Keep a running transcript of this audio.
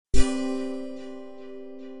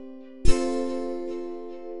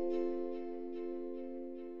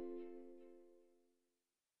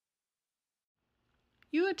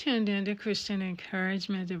You tuned into Christian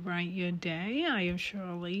Encouragement to Brighten Your Day. I am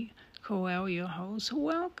Shirley Coel, your host.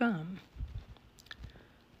 Welcome.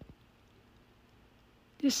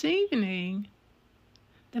 This evening,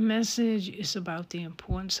 the message is about the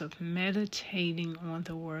importance of meditating on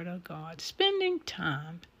the Word of God, spending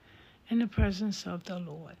time in the presence of the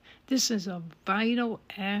Lord. This is a vital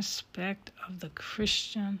aspect of the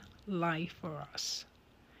Christian life for us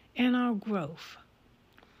and our growth.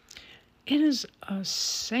 It is a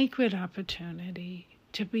sacred opportunity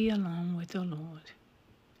to be alone with the Lord.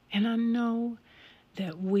 And I know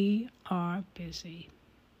that we are busy.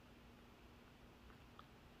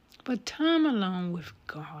 But time alone with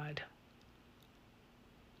God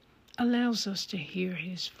allows us to hear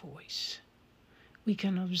His voice. We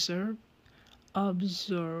can observe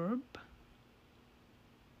the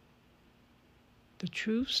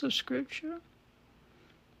truths of Scripture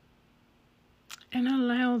and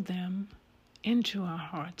allow them into our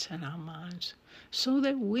hearts and our minds so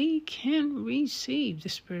that we can receive the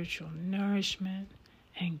spiritual nourishment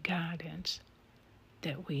and guidance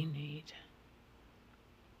that we need.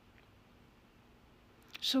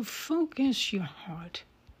 So focus your heart,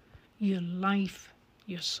 your life,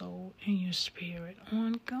 your soul, and your spirit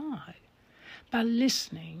on God by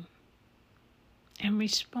listening and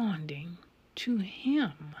responding to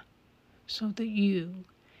Him so that you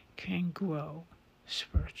can grow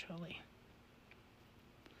spiritually.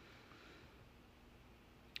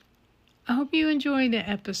 I hope you enjoyed the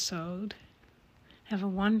episode. Have a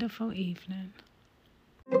wonderful evening.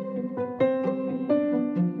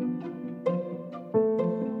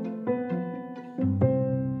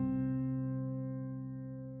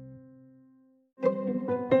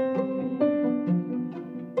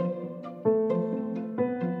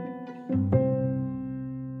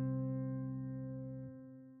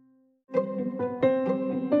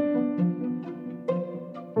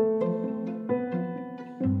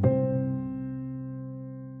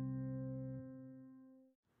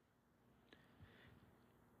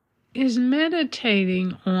 Is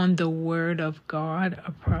meditating on the Word of God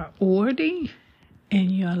a priority in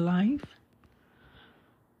your life?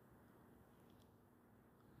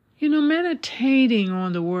 You know, meditating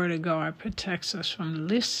on the Word of God protects us from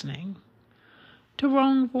listening to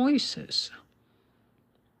wrong voices.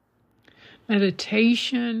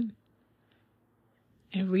 Meditation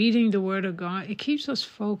and reading the Word of God, it keeps us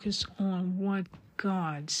focused on what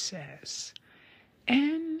God says.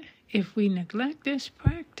 And if we neglect this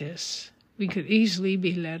practice, we could easily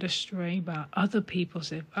be led astray by other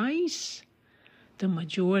people's advice, the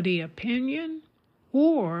majority opinion,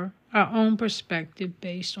 or our own perspective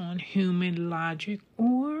based on human logic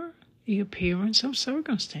or the appearance of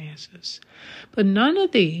circumstances. But none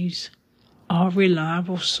of these are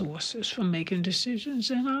reliable sources for making decisions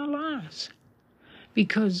in our lives,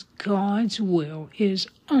 because God's will is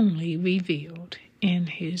only revealed in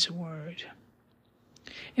His Word.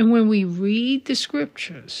 And when we read the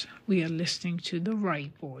Scriptures, we are listening to the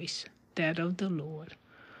right voice, that of the Lord,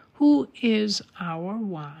 who is our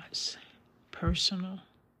wise, personal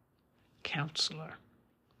counselor.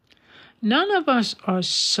 None of us are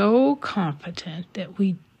so competent that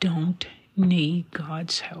we don't need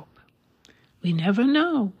God's help. We never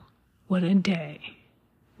know what a day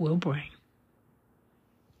will bring.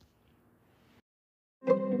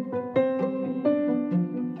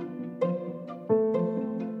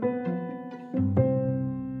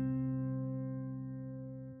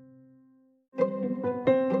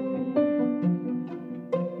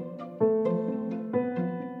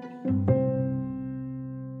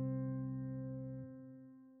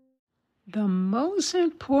 The most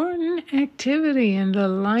important activity in the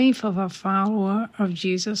life of a follower of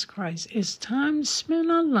Jesus Christ is time spent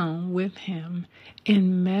alone with Him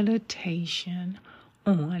in meditation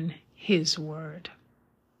on His Word.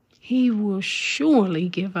 He will surely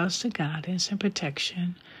give us the guidance and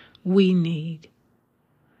protection we need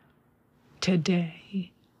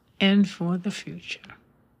today and for the future.